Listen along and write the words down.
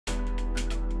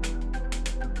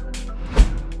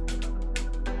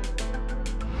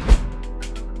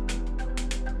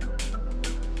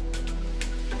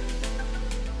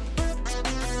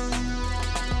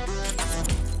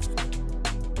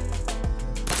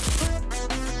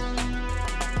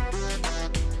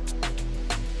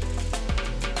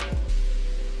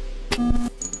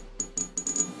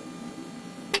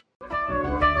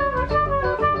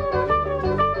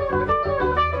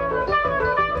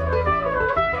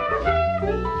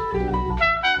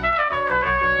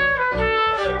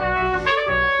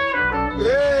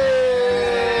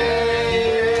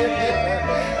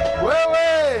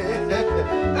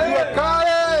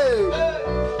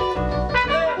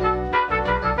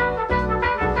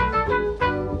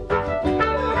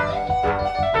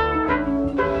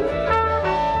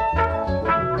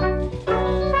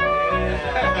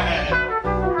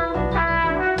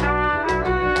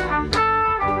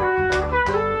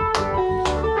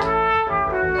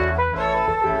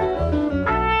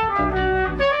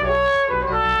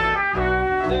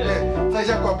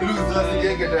blues sasa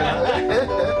genge tena.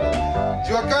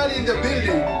 Jua Cali in the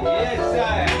building. Yes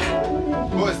sir.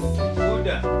 Boss.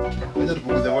 Buda. Wacha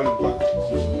tupunguze volume kwa.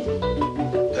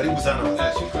 Karibu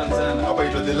sana. Shukrani sana. Hapa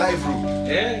ito the live room.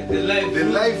 The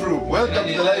live room. Welcome to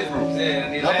the live room.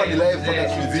 Hapa ni live for the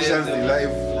musicians, the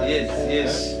live.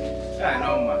 Yes.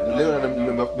 Noma. Leo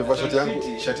nimevaa shati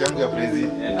yangu ya Prezi.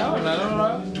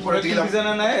 No. Tuko na tila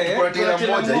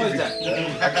moja hivi.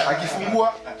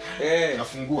 Akifungua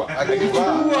nafungua.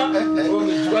 Akivaa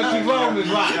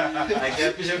umevaa.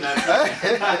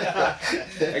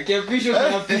 Akiapisha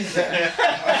unapisha.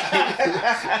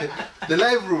 The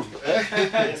live room.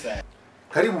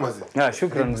 Karibu mazee.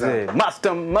 Shukran mzee.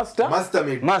 Master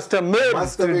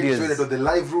Studios. The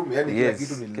live room, yani kila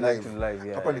kitu ni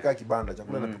live. Hapa nikaa kibanda,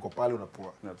 chakula napika pale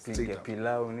unapoa. Napiga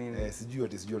pilau nini? Sijui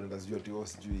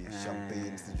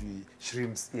champagne, sijui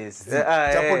shrimps. Yes.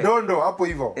 Chapo dondo hapo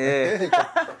hivyo.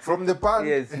 From the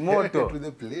pan moto to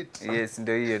the plate. Yes,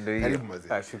 ndio hiyo. Karibu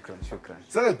mazee. Shukran.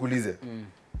 Sasa nikuulize.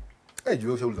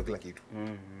 Jua ushauliza kila kitu.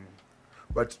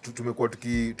 But tumekuwa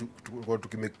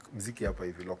tukimake muziki hapa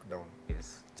hivi lockdown.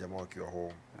 Yes. Jamaa wakiwa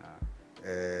home.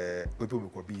 Wewe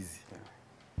umekuwa busy.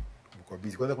 Umekuwa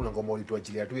busy. Kwanza kuna ngoma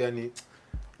ulituachilia tu, yani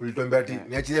ulituambia ati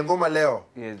niachilie ngoma leo.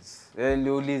 Yes.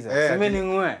 Niliuliza. Sema ni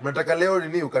ngwe. Mnataka leo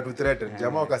nini ukatu threaten.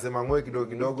 Jamaa wakasema ngwe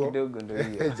kidogo. Kidogo ndio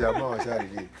hiyo. Jamaa washari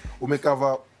hii.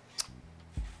 Umecover,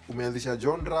 umeanzisha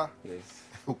genre. Yes.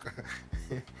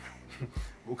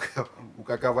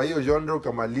 Ukakava hiyo genre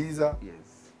ukamaliza. Yes.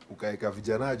 Ukaeka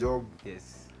vijana job. Yes.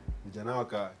 Vijana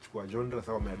wakachukua genre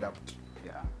sasa wameadapt.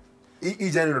 Yeah. Hii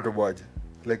jani unatoboaje?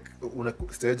 Like una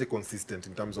stay consistent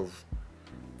in terms of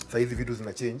hizi vitu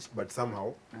zina change but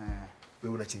somehow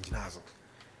wewe una change nazo.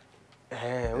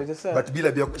 But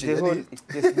bila kuchange.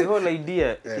 The whole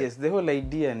idea, the whole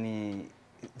idea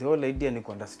ni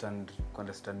understand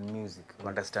music,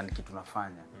 understand kitu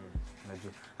nafanya.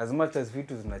 Unajua as much as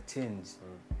vitu zina change,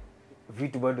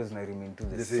 vitu bado zina remain to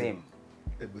the same.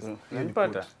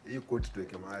 Unapata hiyo quote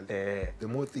tuweke mahali. The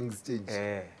more things change,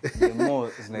 the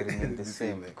more zina remain the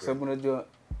same. Kwa sababu unajua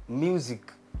music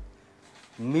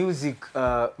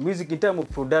in terms of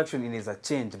production inaweza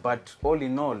change, but all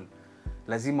in all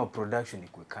lazima production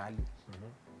ikuwe kali.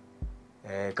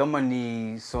 Kama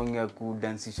ni song ya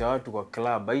kudansisha watu kwa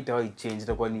club haitawahi change,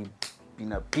 itakuwa ni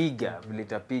inapiga vile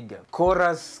itapiga.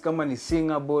 Chorus kama ni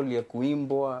singable ya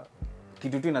kuimbwa,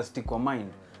 kitu tu ina stick kwa mind,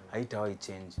 haitawahi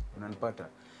change. Unanipata?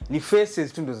 Ni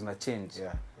faces tu ndo zina change.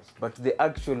 But the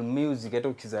actual music, hata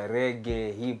ukiza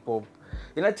reggae, hip hop,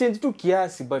 ina change tu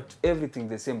kiasi, but everything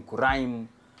the same. Kurhyme,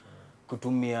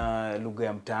 kutumia lugha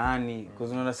ya mtaani, kwa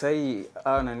sababu unaona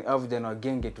sasa vijana wa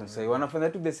genge tu sasa wanafanya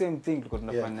tu the same thing tulikuwa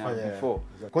tunafanya before.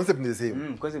 Concept ni the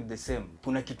same. Concept the same.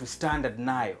 Kuna kitu standard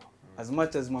nayo. As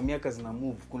much as miaka zina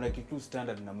move, kuna kitu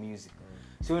standard na music.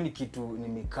 Sio ni kitu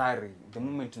nimekari the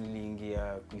moment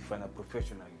niliingia kuifanya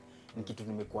professionally, ni kitu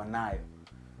nimekuwa nayo.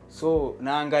 So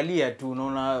naangalia tu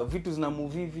unaona vitu zina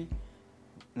move hivi,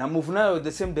 na move nayo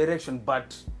the same direction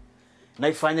but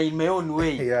naifanya in my own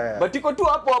way. But iko tu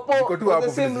hapo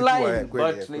the same line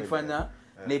but naifanya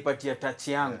naipatia touch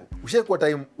yangu. Ushaikuwa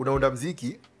time unaunda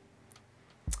muziki,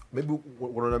 maybe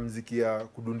unaunda muziki ya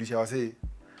kudundisha wasee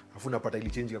afu unapata ile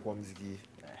change kwa muziki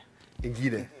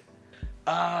ingine.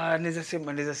 Naweza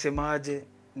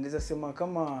sema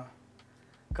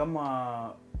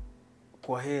kama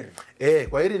kwa heri.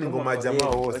 Kwa heri ni ngoma jamaa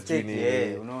wote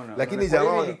ni. Unaona. Lakini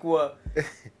jamaa ilikuwa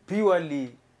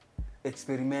purely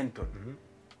experimental.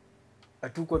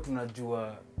 Hatuko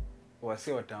tunajua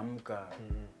wase wataamka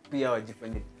pia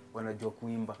wajifanye wanajua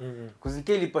kuimba.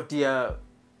 Kuzike ilipatia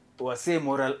wase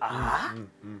moral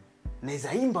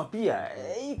naweza imba pia.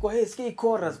 Kwa hii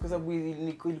chorus kwa sababu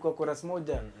ilikuwa chorus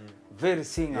moja very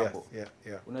singable.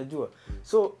 Unajua.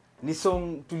 So ni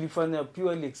song tulifanya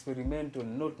purely experimental,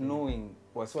 not knowing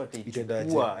wase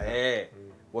wataichukua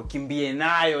wakimbie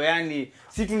nayo, yani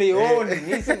si tunaiona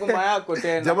ni si ngoma yako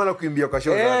tena. Jamaa na kuimbia kwa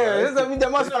show sasa mimi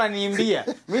jamaa sana niimbia.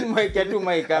 Mimi nimeweka tu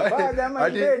mic hapa. Jamaa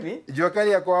ndeni. Jua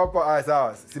Cali yako hapa.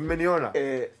 Sawa. Si mmeniona?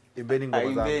 Imbeni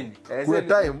ngoma zangu. Kuna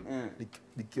time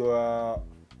nikiwa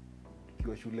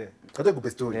shule. Hata kupe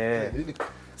story.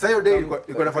 Sasa hiyo day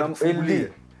ilikuwa nafanya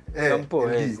kufungulie.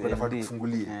 Ilikuwa nafanya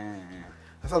kufungulie.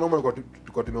 Sasa naomba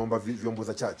tulikuwa tumeomba vyombo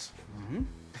za church.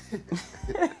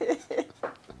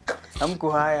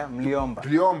 Hamko haya mliomba.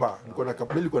 Tuliomba,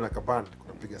 nilikuwa na kaband,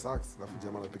 kunapiga sax, alafu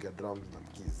jamaa anapiga drums na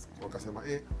keys. Wakasema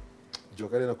Jua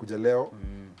Cali anakuja leo.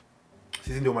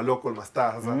 Sisi ndio ma local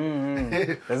master sasa.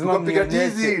 Lazima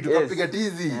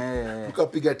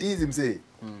tukapiga tizi msee.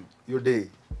 Hiyo day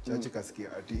chache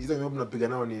kasikia ati hizo nyimbo mnapiga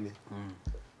nao nini?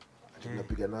 Ati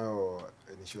mnapiga nao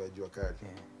ni show ya Jua Cali.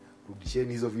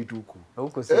 rudisheni hizo vitu huku.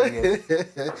 Huko serious.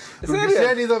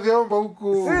 Rudisheni hizo vyombo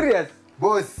huku. Serious.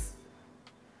 Boss.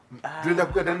 Tunaenda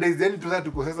kuenda hizi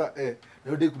tuko sasa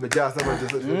na ndio kumejaa sana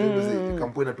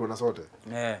kampuni na tuona sote.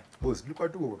 Boss, tulikuwa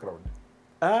tu kwa crowd.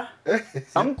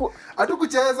 Amko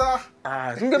hatukucheza.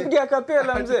 Tungepiga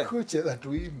kapela mzee. Hatukucheza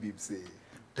tuimbi mzee.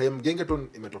 Time Gengeton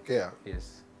imetokea.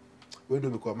 Yes. Wewe ndio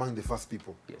umekuwa among the first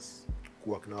people. Yes.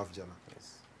 Kuwa na vijana. Yes.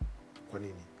 Kwa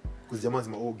nini? Kwa jamaa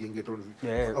sema Gengeton.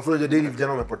 Yeah. Afu unajua daily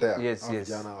vijana wamepotea. Yes.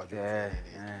 Vijana hawajui.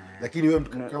 Lakini wewe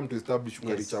come to establish you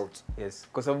reach out. Yes.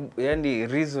 Kwa sababu yani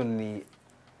reason ni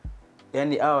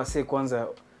yani hawa say kwanza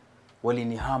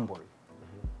walini humble.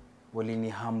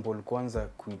 Walini humble kwanza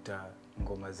kuita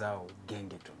ngoma zao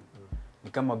Gengeton.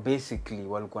 Ni kama basically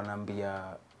walikuwa naambia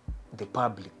the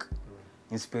public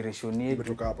inspiration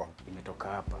yetu imetoka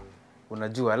hapa.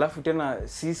 Unajua, alafu tena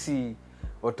sisi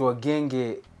watu wa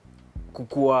genge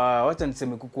kukua, wacha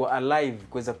niseme kukua alive,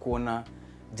 kuweza kuona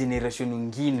generation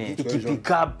nyingine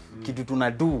ikipick up kitu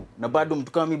tunadu na bado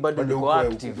mtu kama mimi bado niko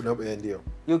active.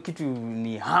 Hiyo kitu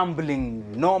ni humbling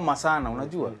noma sana,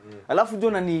 unajua. Alafu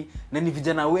jona ni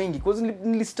vijana wengi because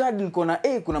nilistudy niko na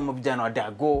kuna mavijana wa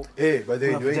Dago, by the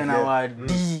way vijana wa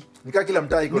D nika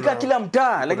kila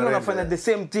mtaa lakini wanafanya the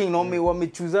same thing na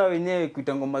wamechuza wenyewe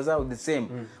kuita ngoma zao the same,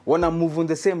 wana move in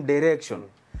the same direction.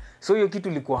 So hiyo kitu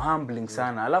ilikuwa humbling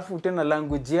sana. Alafu tena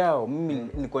language yao mimi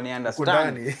nilikuwa ni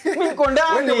understand. Mimi niko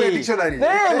ndani.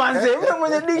 Manze, wewe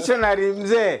mwenye dictionary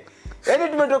mzee.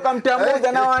 Yaani tumetoka mtaa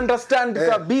mmoja na understand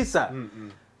kabisa.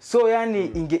 So yani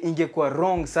ingekuwa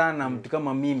wrong sana mtu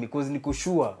kama mimi because niko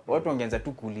sure watu wangeanza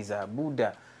tu kuuliza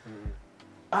Buda.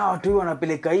 Watu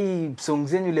wanapeleka hii song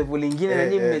zenyu level nyingine na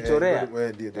nyinyi mmechorea.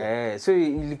 So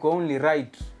ilikuwa only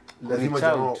right. Lazima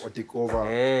jamaa take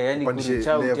over. Yani reach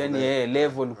out yani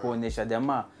level kuonyesha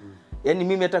jamaa. Yani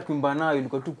mimi hata kuimba nayo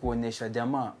ilikuwa tu kuonyesha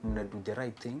jamaa mna do the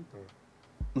right thing.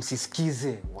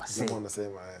 Msisikize wase.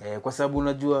 Kwa sababu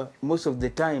unajua most of the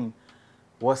time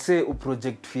wase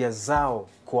uproject fears zao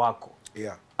kwako.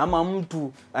 Ama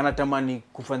mtu anatamani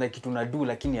kufanya kitu na do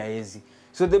lakini haezi.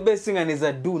 So the best thing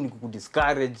anaweza do ni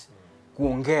kukudiscourage,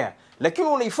 kuongea. Lakini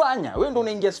unaifanya, wewe ndio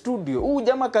unaingia studio. Huyu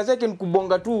jamaa kazi yake ni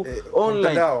kubonga tu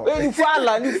online. Wewe ni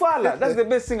fala. That's the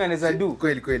best thing anaweza do.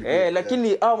 Kweli.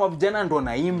 Lakini hao mavijana ndio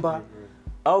wanaimba.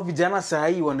 Au vijana saa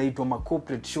hii wanaitwa ma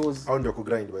corporate shows. Hao ndio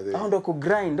grind by the way. Hao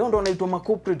ndio wanaitwa ma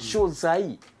corporate shows saa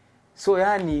hii. So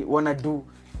yani wana do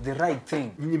the right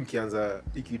thing. Mimi mkianza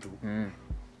hiki kitu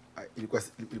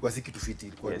ilikuwa si kitu fiti,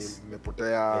 ilikuwa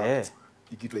nimepotea.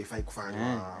 Ikitu haifai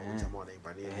kufanywa, jamaa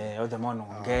wanaimba nini? Jamaa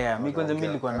wanaongea. Mimi kwanza mimi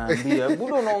nilikuwa naambia,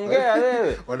 Budo unaongea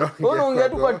wewe. Unaongea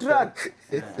tu kwa track.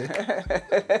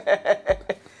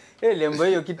 Lembo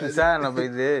hiyo kitu sana by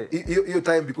the way. Hiyo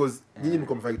time because nyinyi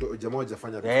mko mfanya jamaa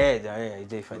hajafanya.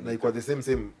 Haijafanya. Na iko the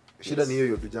same. Shida ni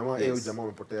hiyo tu jamaa jamaa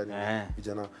wamepotea ni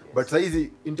vijana. But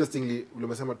saizi interestingly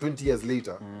ulimesema 20 years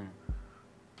later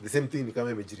the same thing ni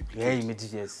kama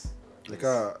imejireplicate. Yes.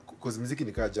 Nika cause muziki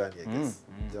nika journey I guess.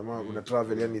 Jamaa una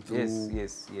travel yani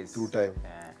through time.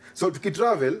 So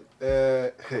tukitravel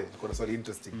kuna swali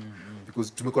interesting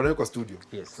because tumekuwa nayo kwa studio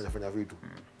kufanya vitu.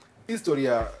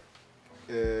 Historia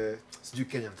sijui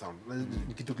Kenyan sound.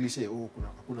 Ni kitu cliche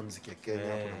kuna muziki ya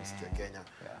Kenya, kuna muziki ya Kenya.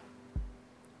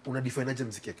 Una define aje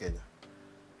muziki ya Kenya?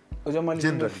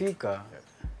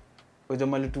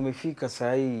 Ujamali tumefika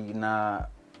saa hii na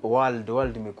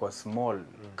world imekuwa small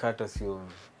courtesy of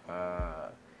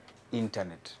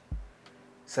internet.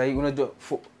 Sasa unajua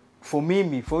for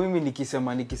mimi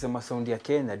nikisema sound ya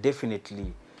Kenya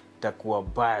definitely takuwa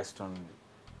biased on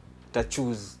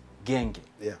choose genge.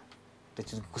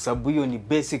 Kwa sababu hiyo ni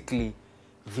basically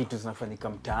vitu zinafanyika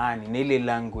mtaani na ile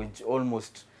language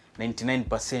almost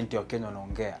 99% ya Kenya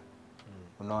wanaongea.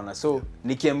 Unaona? So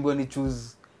nikiambiwa ni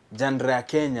choose genre ya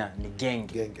Kenya ni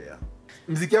genge.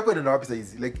 Muziki yako inaenda wapi sasa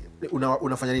hizi? Like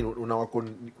unafanya nini?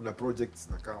 Una projects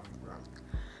na kama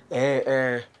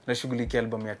nashughulikia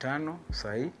album ya 5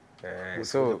 sasa hii.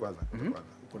 So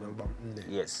kuna album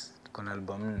 4. Yes, kuna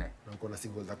album 4. Na uko na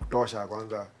singles za kutosha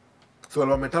kwanza. So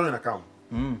album ya 5 inakam.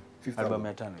 Album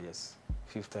ya 5, yes.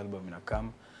 5th album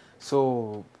inakam.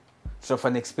 So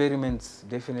tutafanya experiments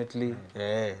definitely.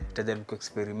 Tutajaribu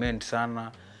ku-experiment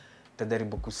sana.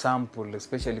 Tutajaribu kusample,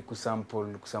 especially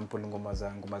kusample ngoma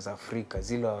za Afrika,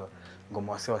 zile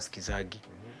ngoma wase wasikizagi.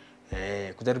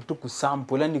 Kujaribu tu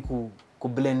kusample yani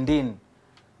kublend in,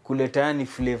 kuleta yani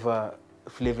flavor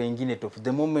nyingine tof.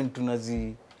 The moment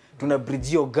tuna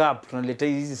bridge your gap, tunaleta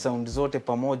hizi sound zote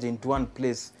pamoja into one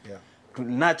place.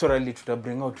 Naturally tuta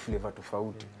bring out flavor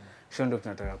tofauti. Sio ndio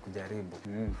tunataka kujaribu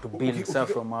to build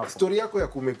stuff from up. Story yako ya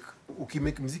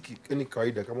ukimake muziki yani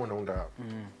kawaida kama unaunda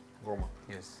ngoma.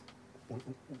 Yes.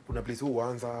 kuna place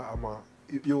uanza ama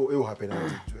you happen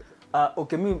aje?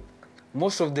 Okay, me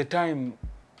most of the time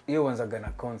hiyo huanzaga na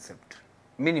concept.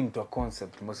 Mimi ni mtu wa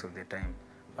concept most of the time.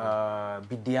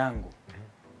 Bidii yangu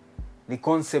ni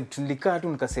concept. Nilikaa tu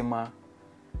nikasema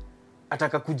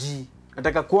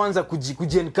ataka kuanza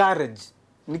kuji encourage.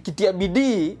 Nikitia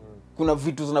bidii kuna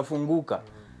vitu zinafunguka.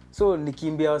 So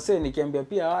nikiambia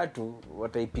pia watu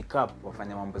wataipick up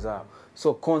wafanya mambo zao.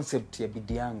 So concept ya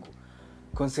bidii yangu,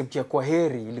 concept ya kwa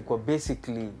heri ilikuwa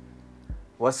basically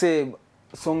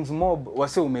songs mob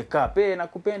umekaa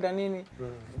nakupenda nini,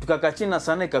 tukakaa chini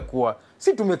sana ikakuwa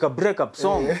si tumeka break up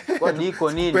song kwani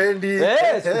iko nini,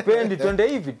 sipendi twende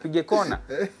hivi tupige kona.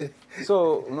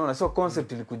 So unaona, so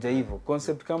concept ilikuja hivyo,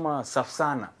 concept kama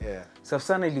Safsana. Safi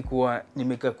sana ilikuwa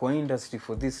nimekaa kwa industry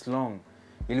for this long,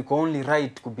 ilikuwa only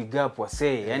right ku big up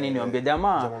yani niwaambie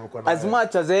jamaa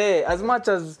as much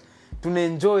as tuna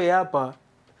enjoy hapa,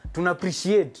 tuna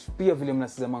appreciate pia vile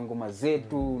mnasema ngoma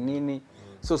zetu nini.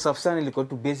 So safi sana ilikuwa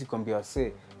tu basic kuambia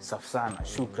safi sana,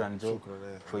 shukran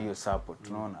for your support.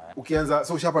 Unaona, ukianza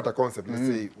so ushapata concept, let's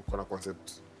say uko na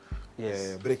concept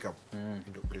break up,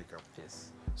 ndio break up.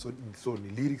 So ni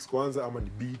lyrics kwanza ama ni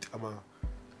beat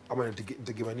ama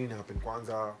inategemea nini happen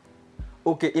kwanza?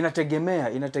 Okay,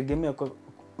 inategemea kwa,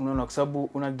 unaona, kwa sababu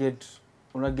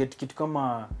una get kitu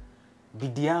kama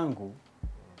bidii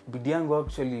yangu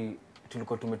actually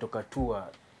tulikuwa tumetoka tour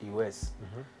US.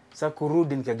 Sasa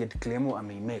kurudi nikaget claim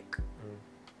ameimake.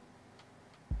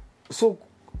 So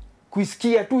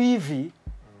kuisikia tu hivi,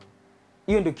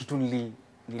 hiyo ndio kitu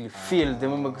nilifeel the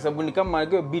moment, kwa sababu ni kama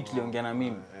hiyo beat liongea na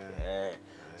mimi.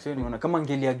 So niona kama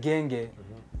Ngelia Genge,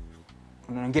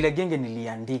 Ngelia Genge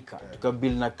niliandika,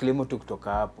 tukabuild na claim tu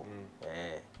kutoka hapo.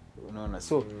 Unaona,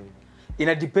 so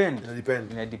ina depend.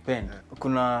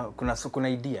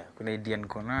 Kuna idea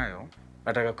niko nayo,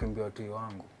 nataka kuimbia watu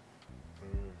wangu.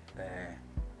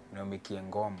 Nimekia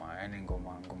ngoma, yani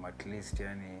ngoma at least,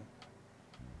 yani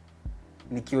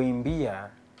nikioimbia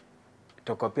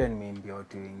toka pia nimeimbia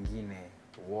watu wengine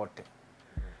wote.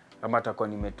 Kama atakuwa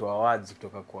nimetoa words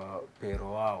kutoka kwa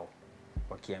pero wao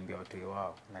wakiambia watu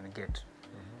wao, na get.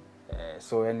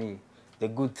 So yani the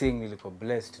good thing, nilikuwa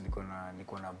blessed,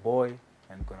 niko na boy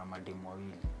na niko na mademu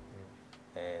wawili.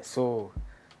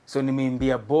 So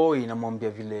nimeimbia boy, namwambia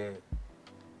vile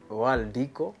world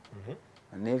iko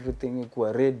and everything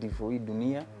ikuwa ready for hii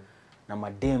dunia, na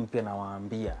madem pia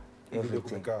nawaambia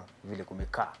everything vile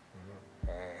kumekaa.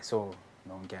 So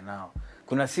naongea nao.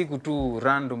 Kuna siku tu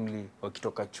randomly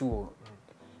wakitoka chuo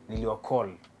niliwa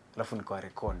call, alafu nikawa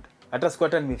record.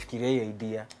 Hata nimefikiria hii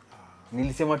idea.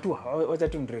 Nilisema tu wacha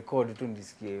tu nirecord tu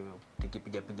nisikie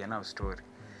nikipiga nao story.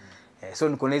 So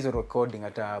niko na hizo recording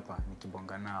hata hapa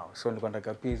nikibonga nao. So nilikuwa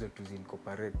nataka pia hizo tu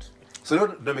incorporate. So you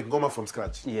don't make ngoma from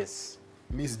scratch? Yes.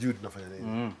 Miss Jude tunafanya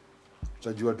nini?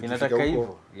 Tutajua tukifika huko.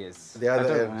 Hivyo. Yes. The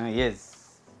other end. Yes.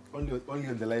 Only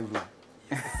on the live room.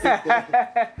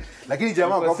 Lakini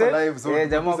jamaa kwa live, so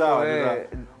jamaa kwa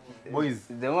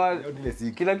Moise. Jamaa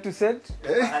kila kitu set.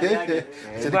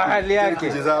 Bahali yake.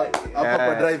 Hapa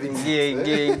kwa driving.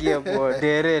 Ingia kwa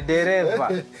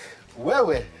dereva.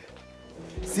 Wewe.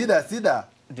 Sida.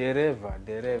 Dereva.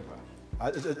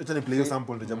 Acha ni play your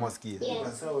sample ndio jamaa asikie.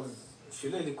 Sasa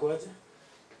shule ilikuwaje?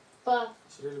 Poa.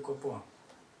 Shule ilikuwa poa?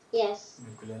 Yes.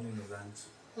 Mlikula nini lunch?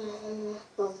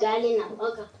 Ugali na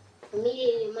mboga. Mimi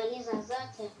nilimaliza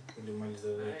zote. Ulimaliza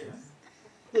zote?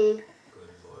 Good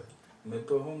boy.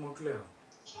 Umepewa homework leo?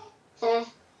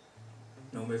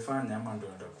 Na umefanya ama ndio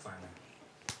unataka kufanya?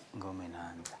 Ngoma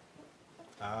inaanza.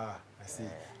 I see.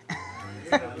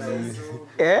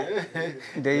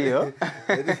 Ndio hiyo.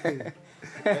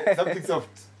 Something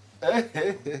soft.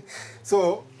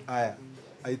 So,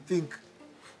 I think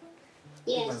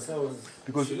yes.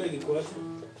 Because shule ilikuwaje?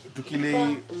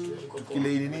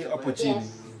 Tukile nini hapo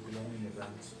chini.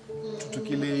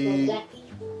 Tukile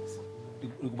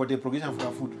nikupatie progression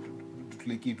for food,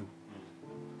 tukile kitu.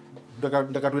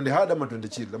 Ndaka tuende hard ama tuende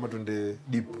chill ama tuende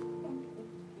deep?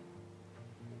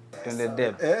 Tuende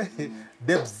depth.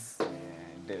 Depths.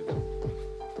 Depth.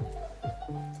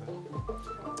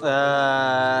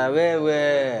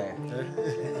 Wewe.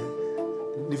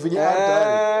 Nifinye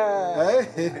hard.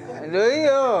 Ndio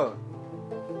hiyo.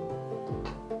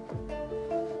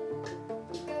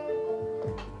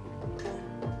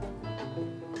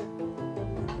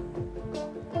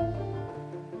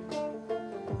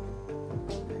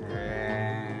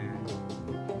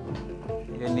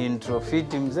 Ni intro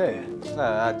fit mzee.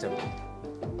 Acha.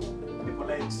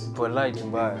 Polite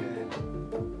mbaya.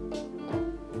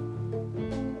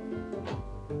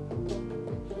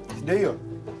 Ndio hiyo.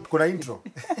 Kuna intro.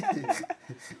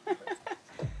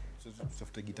 So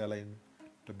tafuta guitar line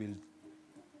to build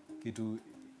kitu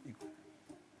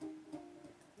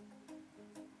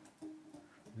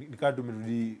nikaa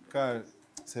tumerudi kaa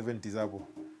 70s hapo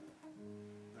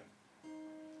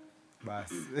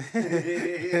basi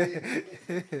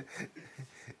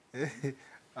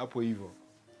hapo hivyo.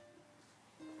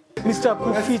 Mr.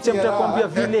 Kuficha mtakwambia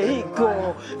vile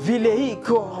iko, vile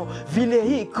iko,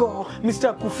 vile iko.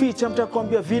 Mr. Kuficha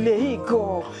mtakwambia vile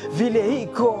iko, vile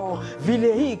iko,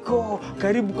 vile iko.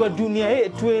 Karibu kwa dunia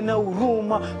yetu na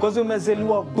huruma. Kwanza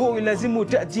umezaliwa boy lazima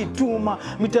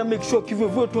utajituma. Mita make sure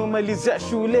kivyovyote umemaliza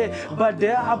shule. Baada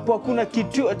ya hapo hakuna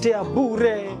kitu yote ya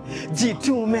bure.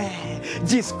 Jitume,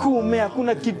 jisukume,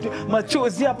 hakuna kitu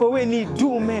machozi hapa we ni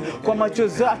dume. Kwa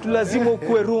machozi hatu lazima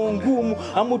ukuwe roho ngumu.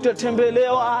 Ama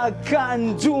utatembelewa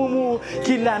kanjumu.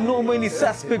 Kila nome ni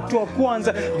suspect wa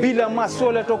kwanza. Bila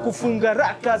maswala tukufunga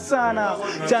raka sana.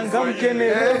 Changamke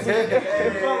Nairobi.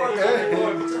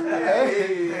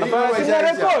 Sina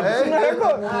record.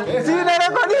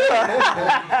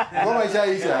 Ngoma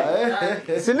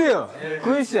ishaisha. Si ndio?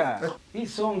 Kuisha. Hii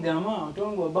song jamaa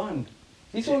mtongo wa band.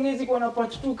 Hii song hizi kwa na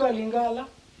part 2 kali Lingala.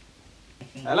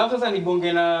 Alafu sasa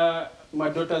nibonge na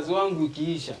madotas wangu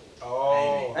ikiisha.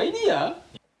 Idea?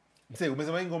 Mzee,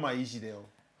 umesema hii ngoma haishi leo.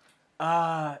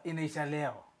 Inaisha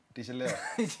leo.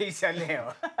 Inaisha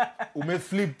leo.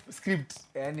 Umeflip script.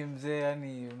 Yaani mzee,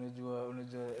 yani unajua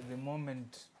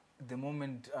the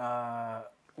moment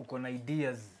uko na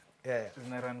ideas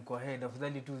zina run kwa head,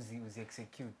 afadhali tu uzi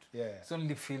execute. So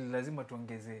only feel lazima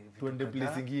tuongeze vitu. Tuende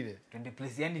place nyingine. Tuende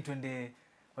place, yani tuende,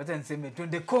 wacha niseme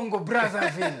tuende Congo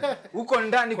Brazzaville. Huko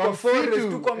ndani kwa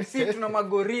forest, tuko msitu na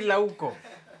magorilla huko.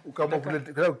 Ukama kule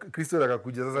Kristo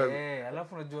akakuja sasa.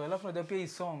 Alafu unajua pia hii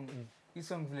song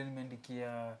vile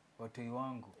nimeandikia watoi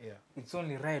wangu. It's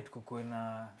only right kukuwe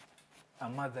na a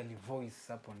motherly voice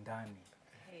hapo ndani.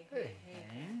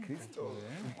 Kristo,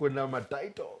 uko na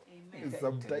matitle,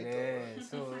 subtitle.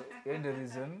 So the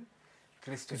reason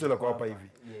Kristo la kwa hapa hivi.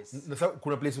 Sasa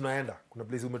kuna place unaenda, kuna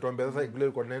place umetuambia sasa kule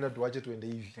uko tunaenda tuache tuende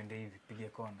hivi. Pige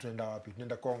kona. Tunaenda wapi?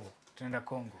 Tunaenda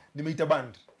Kongo. Nimeita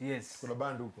band. Yes. Kuna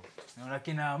band huko. Naona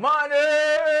kina Amani.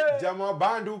 Jamaa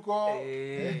band huko.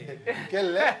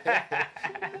 Kele.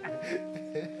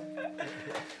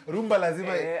 Rumba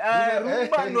lazima.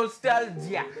 Rumba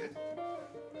nostalgia.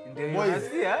 Ndio Moise.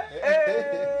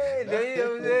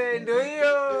 Ndio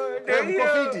hiyo.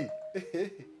 Mkofiti.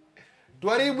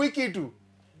 Tuaribu hiki tu.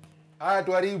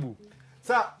 Tuaribu.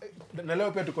 Sasa na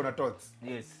leo pia tuko na Tots.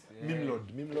 Yes.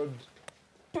 Mimlord.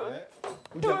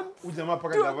 Ujamaa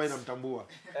paka gavana inamtambua.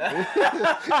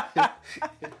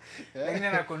 Lakini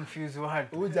ana confuse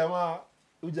watu. Ujamaa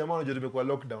unajua tumekuwa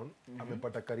lockdown,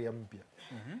 amepata career mpya.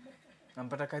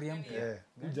 Ampata career mpya.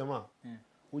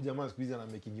 Ujamaa siku hizi ana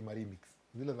making ma remix.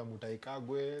 Zile za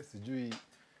Mutaikagwe, sijui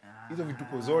hizo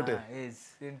vituko zote.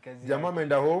 Yes, jamaa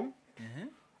ameenda home,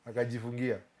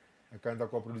 akajifungia, akaanza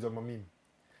kwa producer mamimi.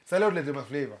 Sasa leo tulete ma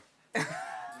flavor.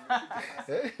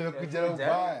 Kuja na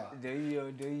Baya.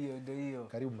 Ndio hiyo.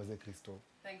 Karibu mzee Kristo.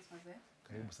 Thanks mzee.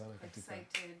 Karibu sana katika.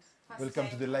 Excited. Welcome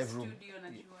to the live room.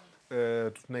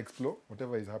 Tuna explore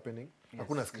whatever is happening.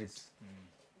 Hakuna script.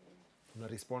 Tuna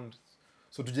respond.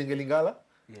 So tujenge Lingala.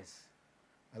 Yes.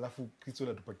 Alafu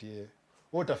Kristo atupatie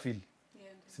wewe utafeel.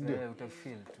 Si ndio?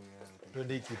 Utafeel tu.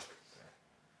 Twende hiki.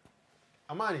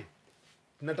 Amani.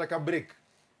 Tunataka break.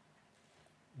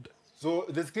 So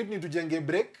the script ni tujenge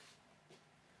break.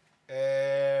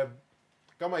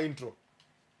 Kama intro.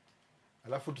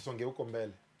 Alafu tusonge huko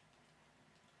mbele.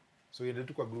 So iende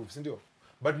tu kwa groove, si ndio?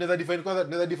 But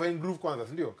tunaweza define groove kwanza,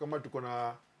 si ndio? Kama tuko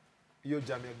na hiyo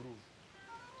jam ya groove.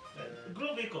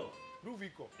 Groove iko. Groove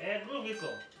iko.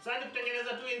 Sasa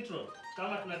tutengeneza tu intro.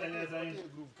 Kama tunatengeneza intro.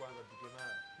 Groove kwanza tuko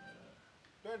nayo.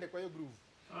 Twende kwa hiyo groove.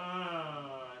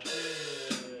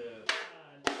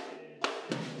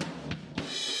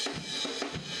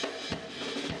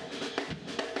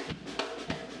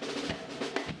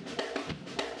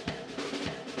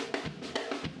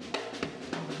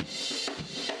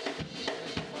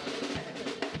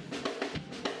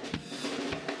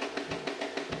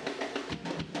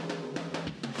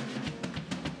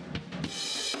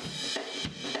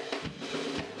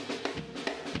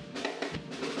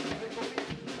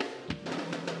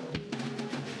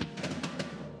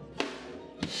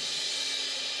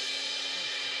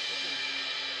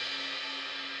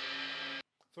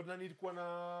 So tunanid kuwa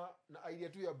na idea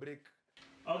tu ya break.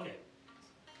 Okay.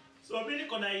 So mimi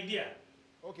niko na idea.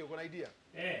 Okay, uko na idea?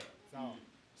 Sawa.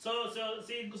 So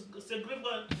groove go.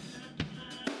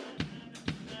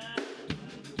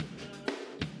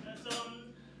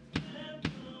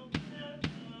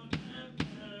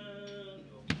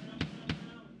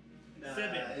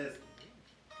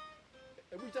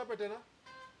 Hebu chape tena.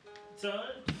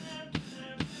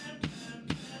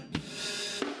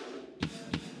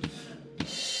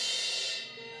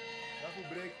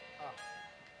 break.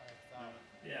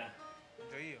 Yeah.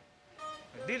 Ndio hiyo.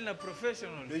 Deal na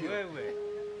professional wewe.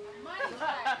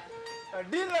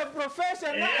 Deal na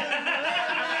professional.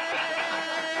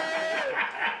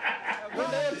 Ndio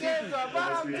mchezo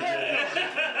hapa mchezo.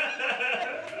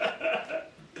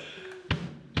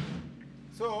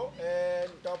 So,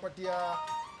 nitawapatia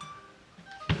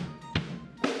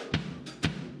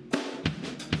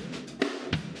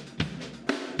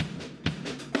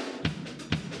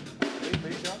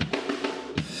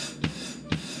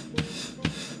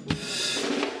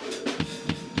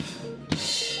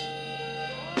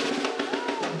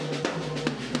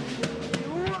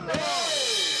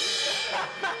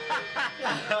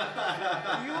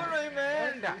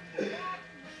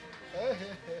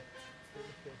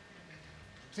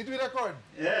si tu record?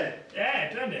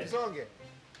 Twende. Songe.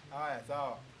 Haya,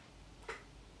 sawa.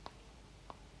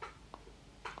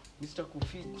 Mr.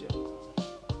 Kuficha.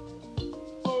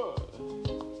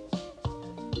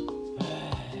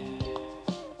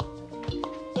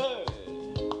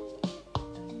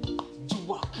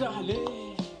 Jua Cali.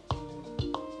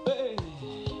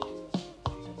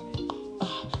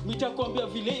 Mitakwambia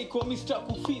vile iko Mr.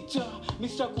 Kuficha,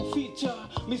 Mr. Kuficha,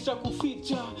 Mr.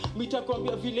 Kuficha.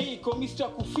 Mitakwambia vile iko Mr.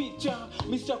 Kuficha,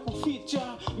 Mr.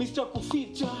 Kuficha, Mr.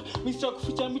 Kuficha, Mr.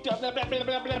 Kuficha mita bla bla bla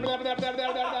bla bla bla bla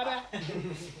bla bla.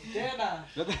 Tena.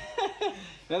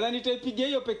 Nadhani nitaipigia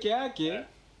hiyo peke yake,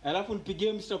 alafu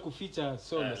nipigie Mr. Kuficha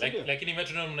solo. Lakini mimi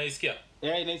tunaona mnaisikia?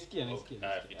 Naisikia.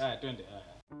 Twende.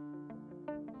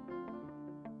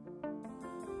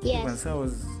 Yes. Kwanza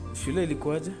shule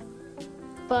ilikuwaje?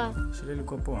 Poa. Shule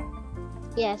ilikuwa poa?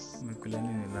 Yes. Umekula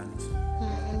nini lunch?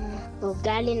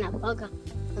 Ugali na mboga.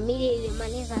 Mimi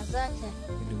nilimaliza zote.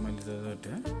 Nilimaliza zote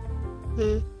eh?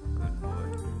 Good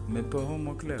boy. Umepewa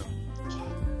homework leo?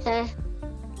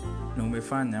 Na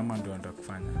umefanya ama ndio unataka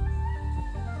kufanya?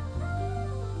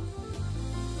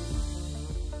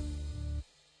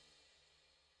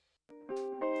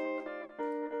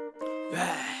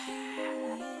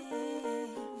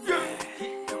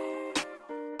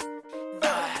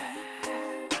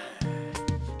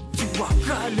 Jua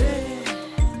Cali.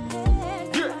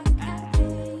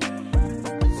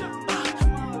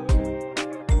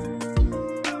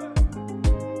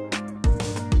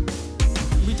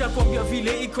 Mitakwambia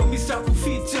vile iko Mr.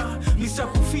 Kuficha, Mr.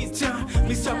 Kuficha,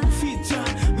 Mr. Kuficha.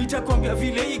 Mitakwambia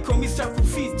vile iko Mr.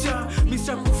 Kuficha,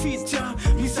 Mr. Kuficha,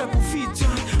 Mr. Kuficha.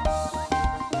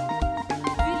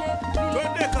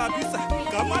 Twende kabisa,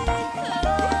 kamata.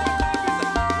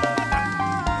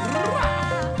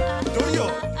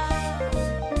 Doyo.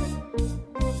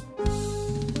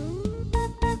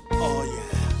 Oh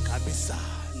yeah, kabisa,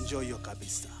 njoyo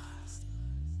kabisa.